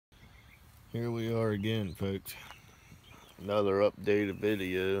Here we are again, folks. Another updated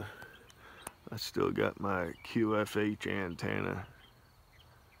video. I still got my QFH antenna,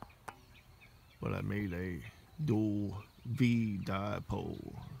 but I made a dual V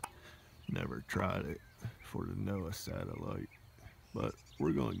Dipole. Never tried it for the NOAA satellite, but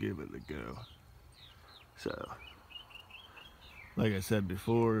we're gonna give it a go. So, like I said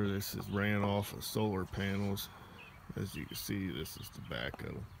before, this is ran off of solar panels. As you can see, this is the back of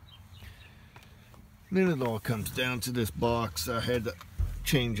them. Then it all comes down to this box. I had to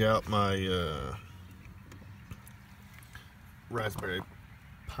change out my Raspberry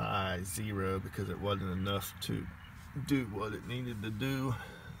Pi Zero because it wasn't enough to do what it needed to do.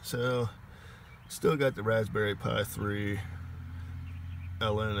 So still got the Raspberry Pi 3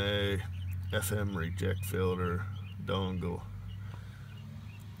 LNA FM reject filter dongle.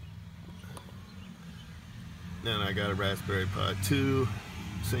 Then I got a Raspberry Pi 2,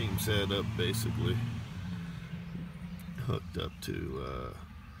 same setup basically, hooked up to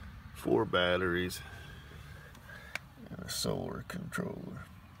 4 batteries and a solar controller.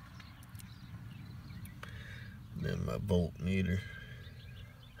 And then my voltmeter.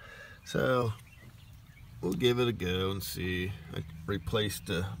 So we'll give it a go and see. I replaced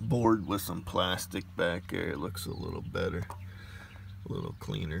the board with some plastic back there. It looks a little better, a little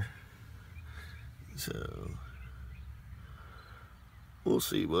cleaner. So we'll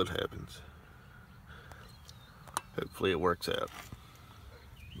see what happens. Hopefully it works out.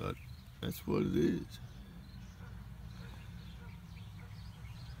 But that's what it is.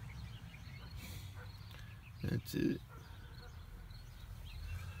 That's it.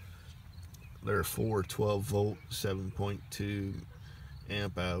 There are 4 12-volt, 7.2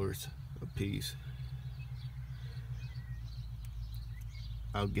 amp hours a piece.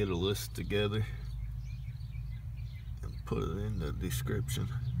 I'll get a list together and put it in the description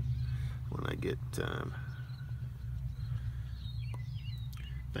when I get time.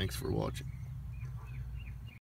 Thanks for watching.